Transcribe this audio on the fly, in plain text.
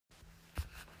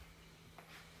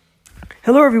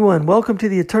Hello, everyone. Welcome to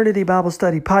the Eternity Bible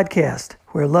Study Podcast,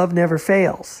 where love never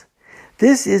fails.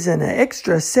 This is an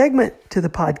extra segment to the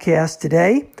podcast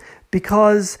today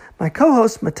because my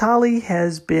co-host Mutale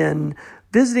has been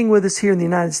visiting with us here in the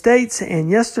United States, and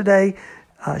yesterday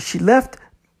she left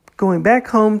going back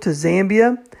home to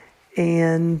Zambia,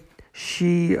 and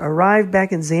she arrived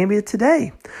back in Zambia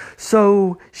today.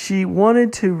 So she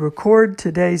wanted to record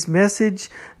today's message,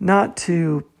 not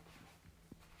to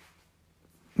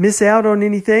miss out on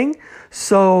anything.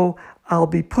 So I'll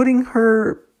be putting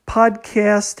her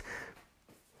podcast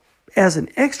as an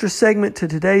extra segment to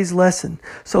today's lesson.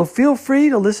 So feel free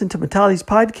to listen to Mutale's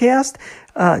podcast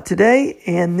today,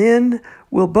 and then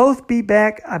we'll both be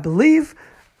back, I believe,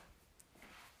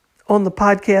 on the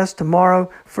podcast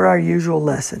tomorrow for our usual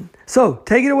lesson. So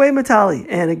take it away, Mutale,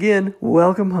 and again,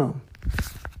 welcome home.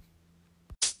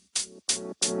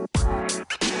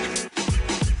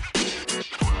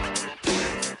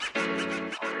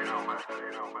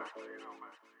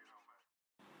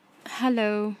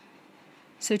 Hello.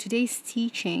 So today's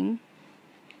teaching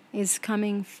is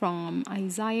coming from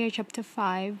Isaiah chapter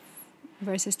 5,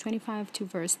 verses 25 to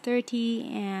verse 30,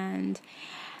 and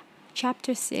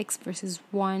chapter 6, verses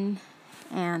 1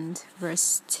 and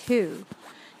verse 2.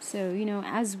 So,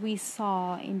 as we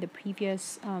saw in the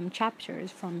previous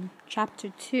chapters, from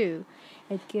chapter 2,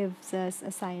 it gives us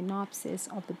a synopsis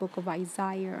of the book of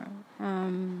Isaiah.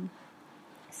 In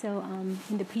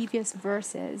the previous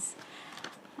verses,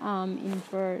 in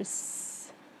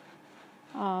verse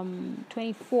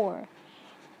 24,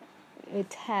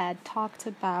 it had talked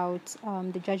about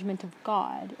the judgment of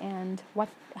God and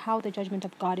how the judgment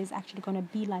of God is actually going to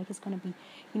be like. It's going to be,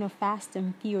 fast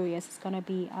and furious. It's going to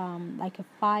be like a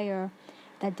fire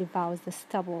that devours the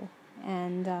stubble,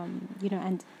 and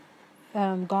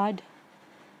God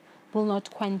will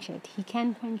not quench it. He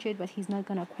can quench it, but He's not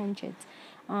going to quench it.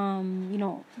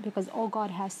 Because all God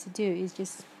has to do is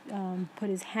just put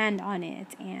His hand on it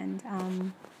and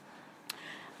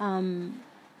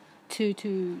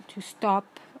to stop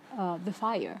the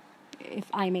fire, if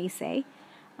I may say.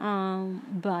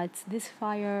 But this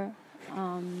fire,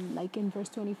 like in verse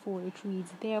 24, it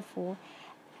reads, "Therefore,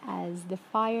 as the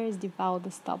fires devour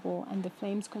the stubble and the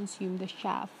flames consume the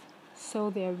chaff, so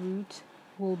their root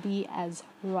will be as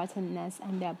rottenness,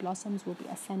 and their blossoms will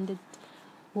ascend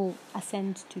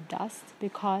to dust,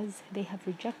 because they have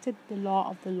rejected the law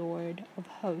of the Lord of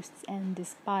hosts and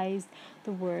despised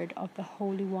the word of the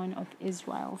Holy One of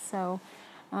Israel." So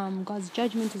God's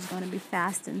judgment is going to be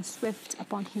fast and swift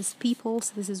upon His people.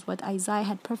 So this is what Isaiah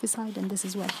had prophesied, and this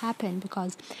is what happened,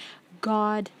 because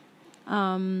God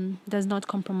does not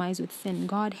compromise with sin.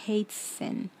 God hates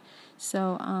sin.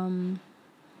 So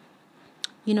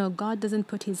God doesn't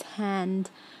put His hand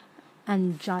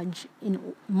and judge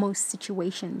in most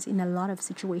situations, in a lot of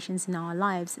situations in our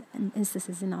lives and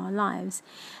instances in our lives.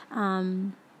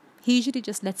 He usually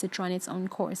just lets it run its own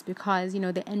course, because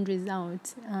the end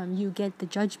result, you get the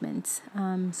judgment.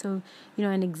 So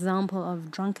an example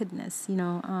of drunkenness,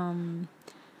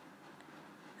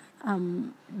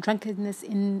 drunkenness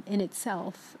in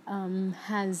itself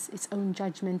has its own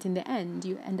judgment in the end.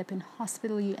 You end up in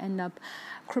hospital, you end up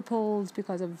crippled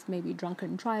because of maybe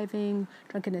drunken driving.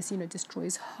 Drunkenness,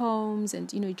 destroys homes,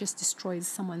 and it just destroys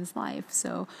someone's life.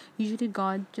 So usually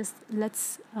God just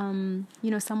lets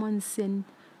someone's sin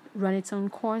run its own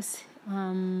course,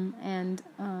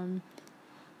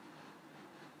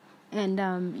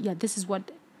 this is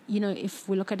what, if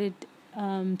we look at it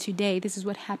today, this is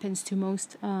what happens to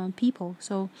most people.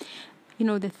 So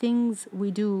the things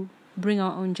we do bring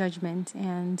our own judgment,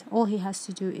 and all He has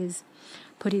to do is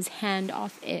put His hand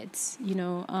off it. You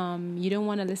don't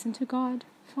want to listen to God?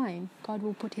 Fine. God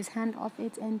will put His hand off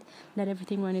it and let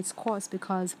everything run its course,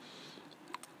 because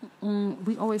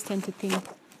we always tend to think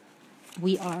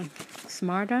we are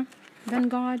smarter than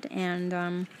God,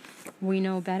 and we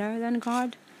know better than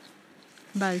God.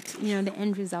 But the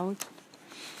end result,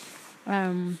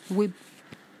 we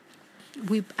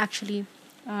actually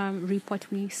reap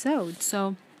what we sowed.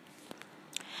 So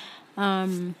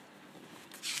and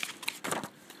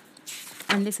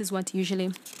this is what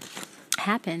usually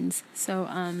happens. So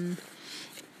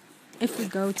if we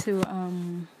go to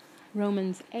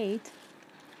Romans 8,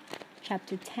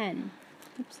 chapter 10,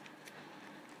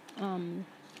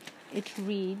 it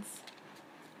reads,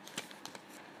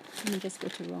 let me just go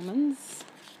to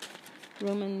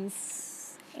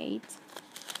Romans 8,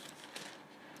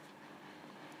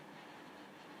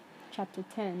 chapter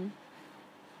 10,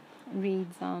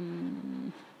 reads,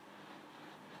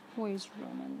 where is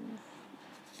Romans?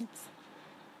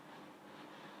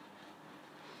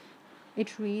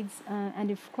 It reads,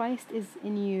 and if Christ is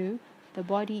in you, The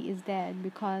body is dead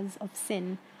because of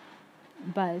sin,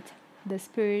 but the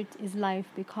spirit is life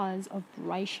because of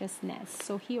righteousness.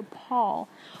 So here Paul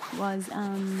was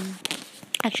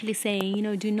actually saying,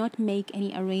 do not make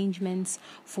any arrangements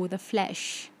for the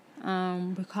flesh,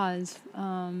 because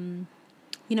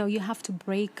you have to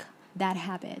break that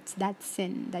habit, that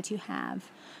sin that you have.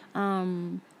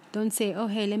 Don't say, oh,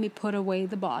 hey, let me put away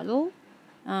the bottle.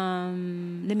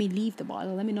 Let me leave the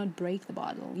bottle. Let me not break the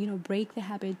bottle. Break the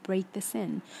habit, break the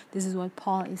sin. This is what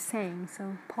Paul is saying.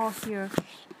 So Paul here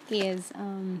is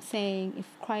saying, if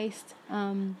Christ,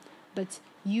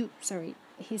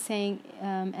 he's saying,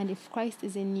 and if Christ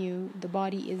is in you, the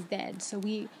body is dead. So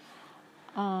we,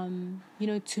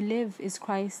 to live is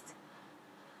Christ,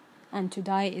 and to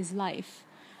die is life,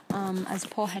 as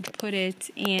Paul had put it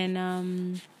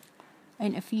in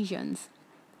Ephesians.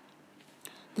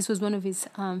 This was one of his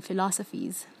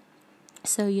philosophies.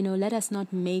 So, let us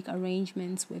not make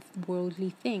arrangements with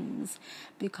worldly things,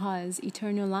 because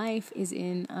eternal life is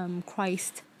in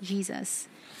Christ Jesus.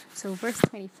 So verse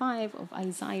 25 of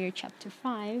Isaiah chapter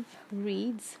 5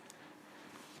 reads,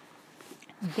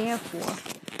 therefore,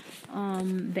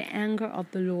 the anger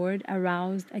of the Lord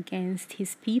aroused against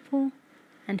his people,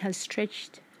 and he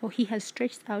has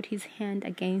stretched out his hand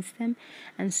against them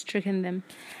and stricken them,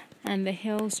 and the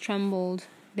hills trembled.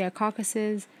 Their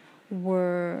carcasses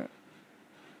were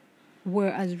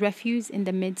as refuse in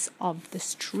the midst of the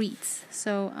streets.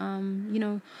 So,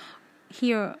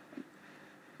 here,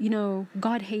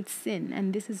 God hates sin,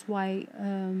 and this is why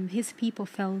his people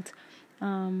felt,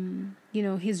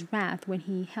 his wrath when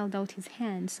he held out his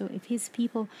hand. So if his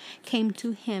people came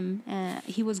to him,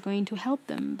 he was going to help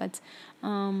them. But,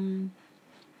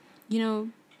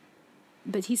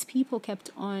 but his people kept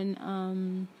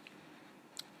on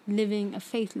living a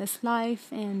faithless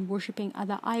life and worshiping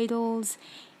other idols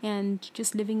and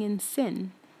just living in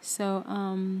sin. So,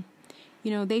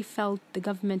 they felt the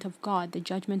government of God, the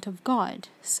judgment of God.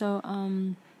 So,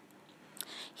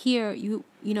 here,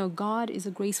 God is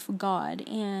a graceful God,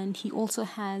 and he also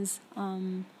has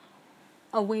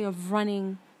a way of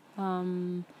running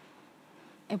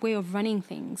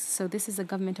things. So this is a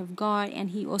government of God,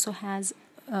 and he also has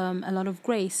a lot of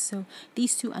grace. So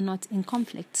these two are not in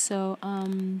conflict. So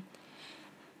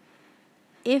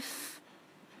if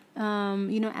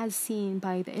as seen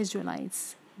by the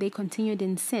Israelites, they continued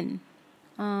in sin,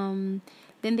 then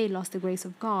they lost the grace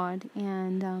of God.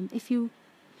 And if you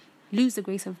lose the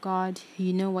grace of God,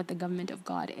 you know what the government of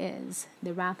God is,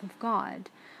 the wrath of God,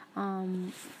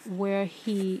 where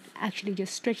he actually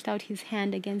just stretched out his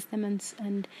hand against them,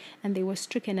 and they were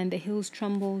stricken, and the hills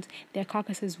trembled. Their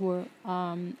carcasses were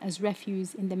as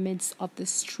refuse in the midst of the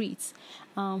streets.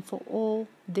 For all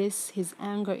this, his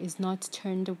anger is not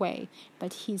turned away,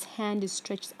 but his hand is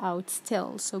stretched out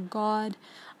still. So God,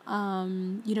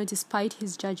 despite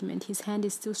his judgment, his hand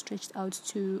is still stretched out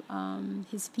to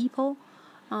his people,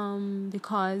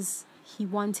 because he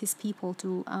wants his people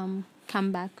to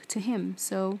come back to him.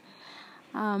 So,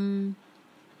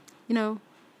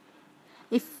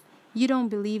 if you don't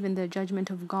believe in the judgment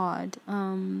of God,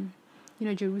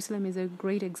 Jerusalem is a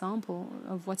great example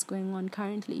of what's going on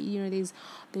currently.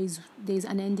 There's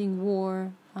unending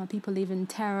war. People live in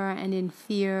terror and in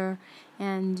fear,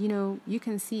 and you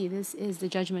can see this is the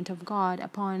judgment of God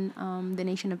upon the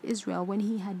nation of Israel. When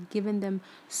he had given them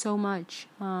so much,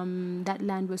 that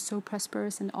land was so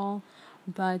prosperous and all,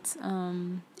 but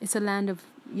it's a land of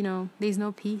there's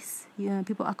no peace.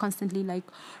 People are constantly like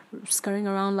scurrying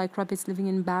around like rabbits, living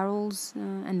in barrels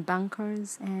and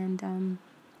bunkers, and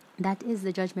that is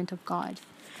the judgment of God.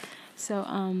 So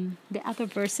the other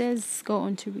verses go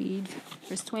on to read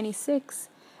verse 26.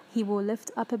 He will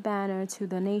lift up a banner to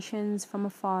the nations from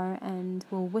afar, and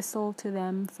will whistle to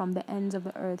them from the ends of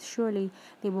the earth. Surely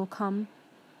they will come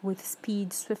with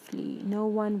speed swiftly. No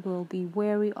one will be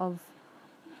weary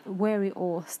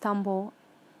or stumble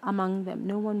among them.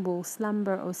 No one will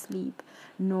slumber or sleep,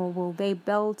 nor will they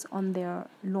belt on their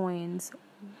loins.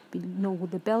 Nor will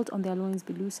the belt on their loins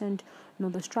be loosened, nor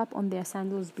the strap on their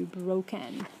sandals be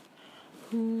broken.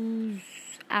 Whose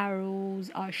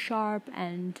arrows are sharp,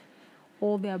 and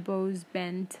all their bows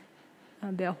bent.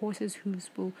 Their horses'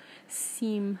 hooves will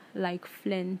seem like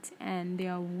flint, and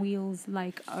their wheels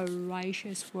like a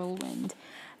righteous whirlwind.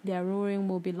 Their roaring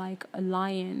will be like a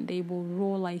lion. They will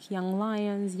roar like young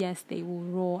lions. Yes, they will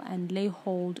roar and lay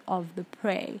hold of the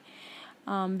prey.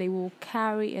 They will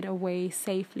carry it away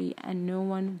safely, and no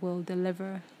one will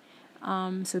deliver.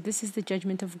 So this is the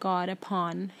judgment of God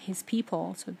upon his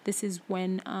people. So this is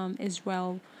when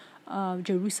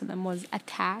Jerusalem was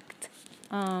attacked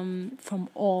from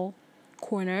all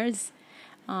corners.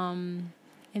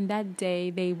 In that day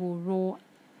they will roar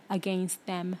against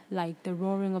them like the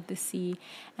roaring of the sea.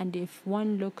 And if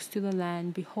one looks to the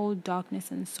land, behold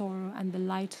darkness and sorrow, and the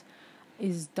light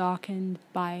is darkened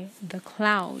by the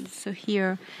clouds. So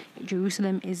here,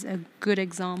 Jerusalem is a good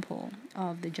example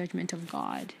of the judgment of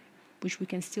God, which we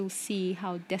can still see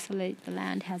how desolate the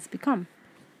land has become.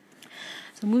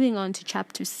 So moving on to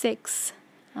chapter 6,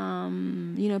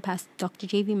 Pastor Dr.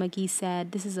 J.V. McGee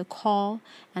said this is a call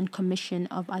and commission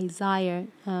of Isaiah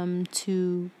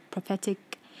to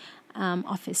prophetic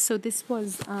office. So this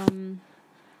was,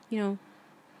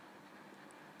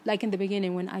 like in the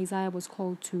beginning when Isaiah was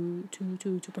called to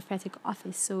prophetic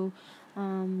office. So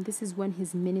this is when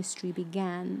his ministry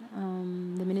began,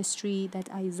 the ministry that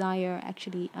Isaiah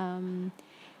actually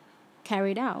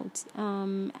carried out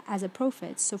as a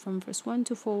prophet. So from verse 1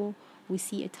 to 4, we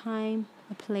see a time,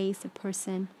 a place, a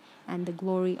person, and the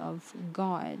glory of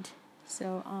God.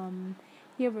 So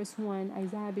here verse 1,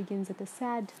 Isaiah begins at a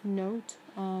sad note.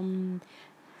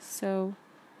 So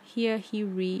here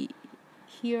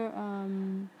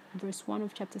verse 1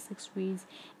 of chapter 6 reads,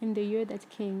 in the year that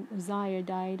King Uzziah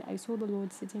died, I saw the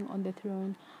Lord sitting on the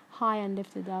throne, high and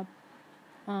lifted up,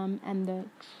 and the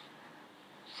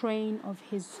train of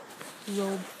his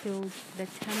robe filled the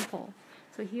temple.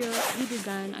 So here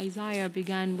Isaiah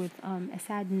began with a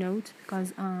sad note,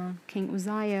 because King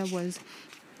Uzziah was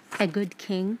a good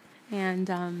king, and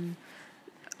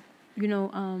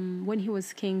when he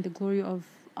was king, the glory of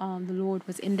the Lord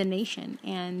was in the nation,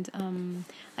 and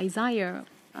Isaiah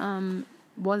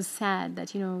was sad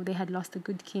that they had lost a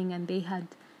good king, and they had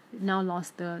now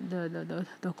lost the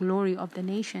glory of the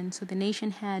nation. So the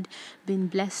nation had been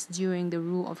blessed during the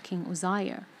rule of King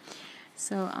Uzziah.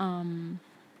 So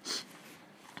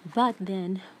but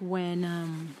then when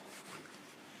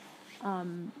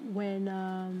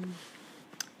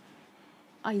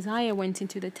Isaiah went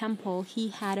into the temple, he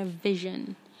had a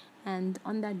vision, and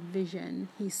on that vision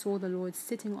he saw the Lord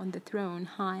sitting on the throne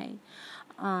high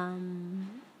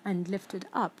and lifted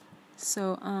up.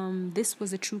 So this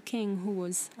was a true king who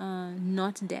was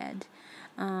not dead.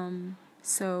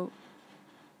 So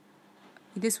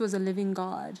this was a living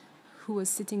God who was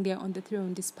sitting there on the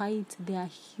throne. Despite their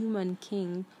human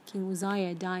king, King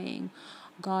Uzziah, dying,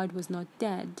 God was not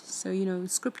dead. So,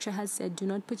 scripture has said, do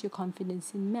not put your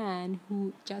confidence in man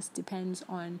who just depends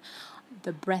on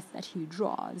the breath that he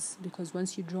draws. Because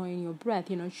once you draw in your breath,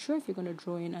 you're not sure if you're going to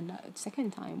draw in a second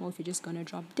time or if you're just going to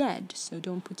drop dead. So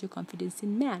don't put your confidence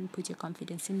in man, put your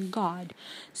confidence in God.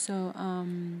 So,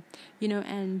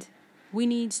 and we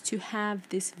need to have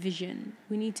this vision.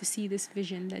 We need to see this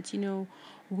vision that,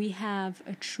 we have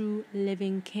a true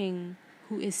living king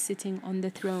who is sitting on the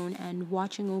throne and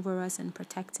watching over us and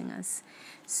protecting us.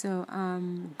 So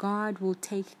God will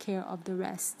take care of the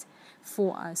rest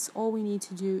for us. All we need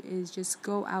to do is just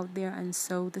go out there and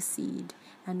sow the seed,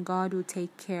 and God will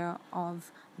take care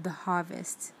of the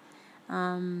harvest.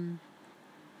 I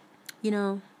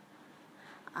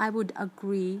would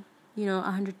agree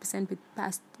 100% with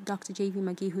Pastor Dr. J.V.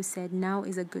 McGee, who said now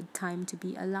is a good time to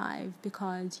be alive,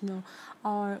 because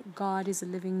our God is a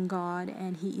living God,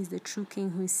 and he is the true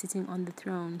king who is sitting on the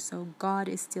throne. So God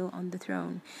is still on the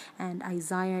throne, and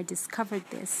Isaiah discovered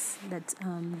this, that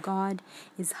God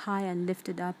is high and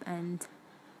lifted up, and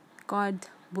God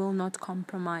will not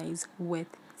compromise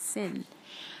with sin.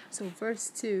 So verse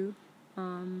 2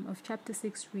 of chapter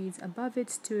 6 reads, above it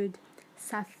stood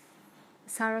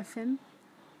seraphim,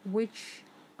 which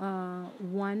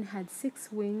one had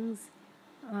 6 wings,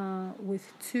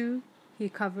 with 2 he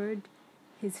covered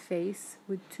his face,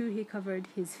 with 2 he covered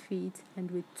his feet, and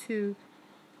with 2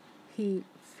 he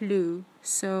flew.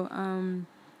 So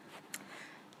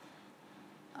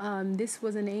this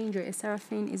was an angel. A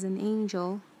seraphim is an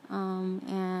angel,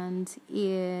 and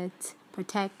it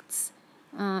protects,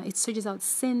 it searches out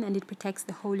sin, and it protects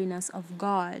the holiness of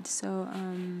God. So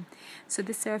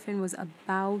this seraphim was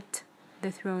about the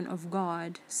throne of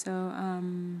God. So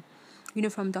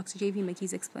from Dr. J.V.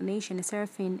 McGee's explanation, a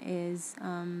seraphim is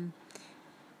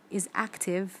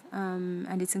active,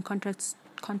 and it's in contrast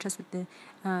with the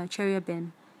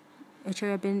cherubim. A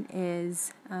cherubim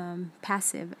is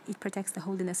passive. It protects the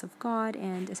holiness of God,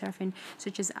 and a seraphim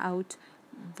searches out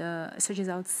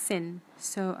sin.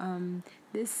 So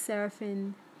this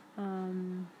seraphim,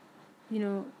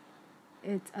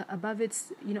 above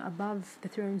the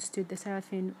throne stood the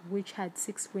seraphim, which had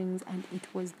 6 wings, and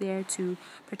it was there to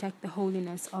protect the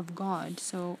holiness of God.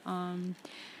 So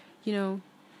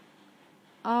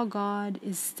our God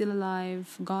is still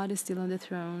alive, God is still on the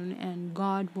throne, and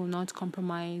God will not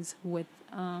compromise with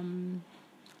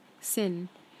sin.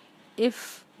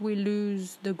 If we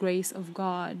lose the grace of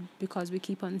God because we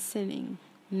keep on sinning,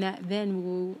 then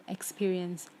we'll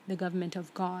experience the government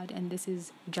of God, and this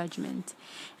is judgment.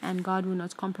 And God will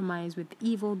not compromise with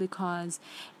evil, because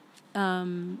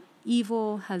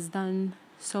evil has done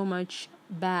so much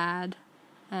bad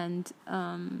and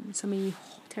so many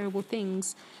terrible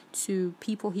things to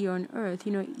people here on earth.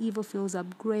 Evil fills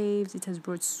up graves, it has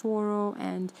brought sorrow,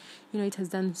 and it has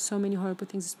done so many horrible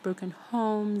things. It's broken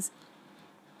homes,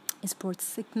 it's brought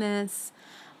sickness,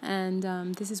 and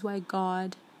this is why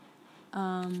God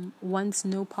wants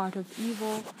no part of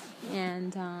evil,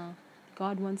 and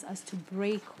God wants us to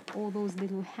break all those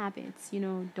little habits.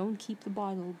 Don't keep the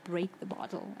bottle, break the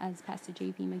bottle, as Pastor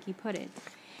J.P. McGee put it.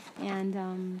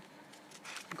 And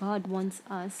God wants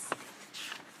us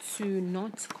to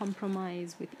not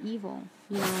compromise with evil.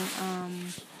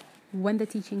 When the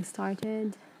teaching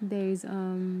started, there's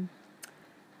a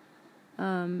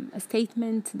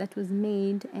statement that was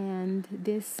made, and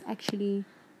this actually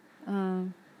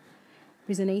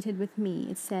resonated with me.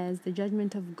 It says, the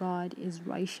judgment of God is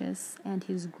righteous and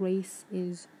his grace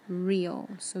is real.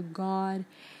 So God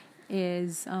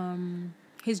is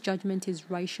his judgment is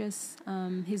righteous.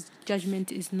 His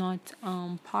judgment is not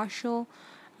partial.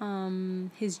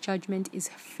 His judgment is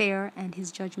fair, and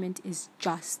his judgment is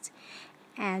just.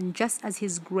 And just as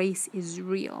his grace is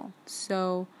real.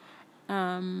 So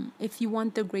if you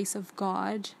want the grace of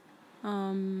God,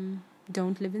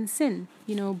 don't live in sin.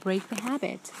 Break the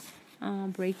habit.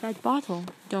 Break that bottle.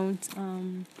 Don't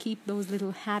keep those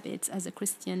little habits as a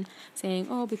Christian, saying,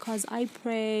 oh, because I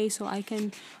pray, so I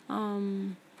can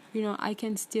I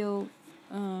can still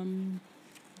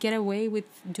get away with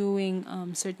doing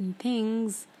certain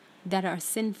things that are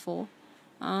sinful.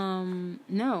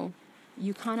 No,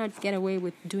 you cannot get away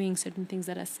with doing certain things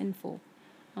that are sinful,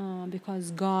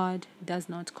 because God does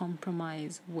not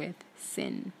compromise with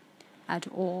sin at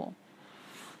all.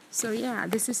 So yeah,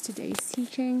 this is today's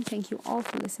teaching. Thank you all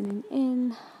for listening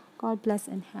in. God bless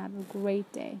and have a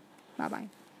great day. Bye-bye.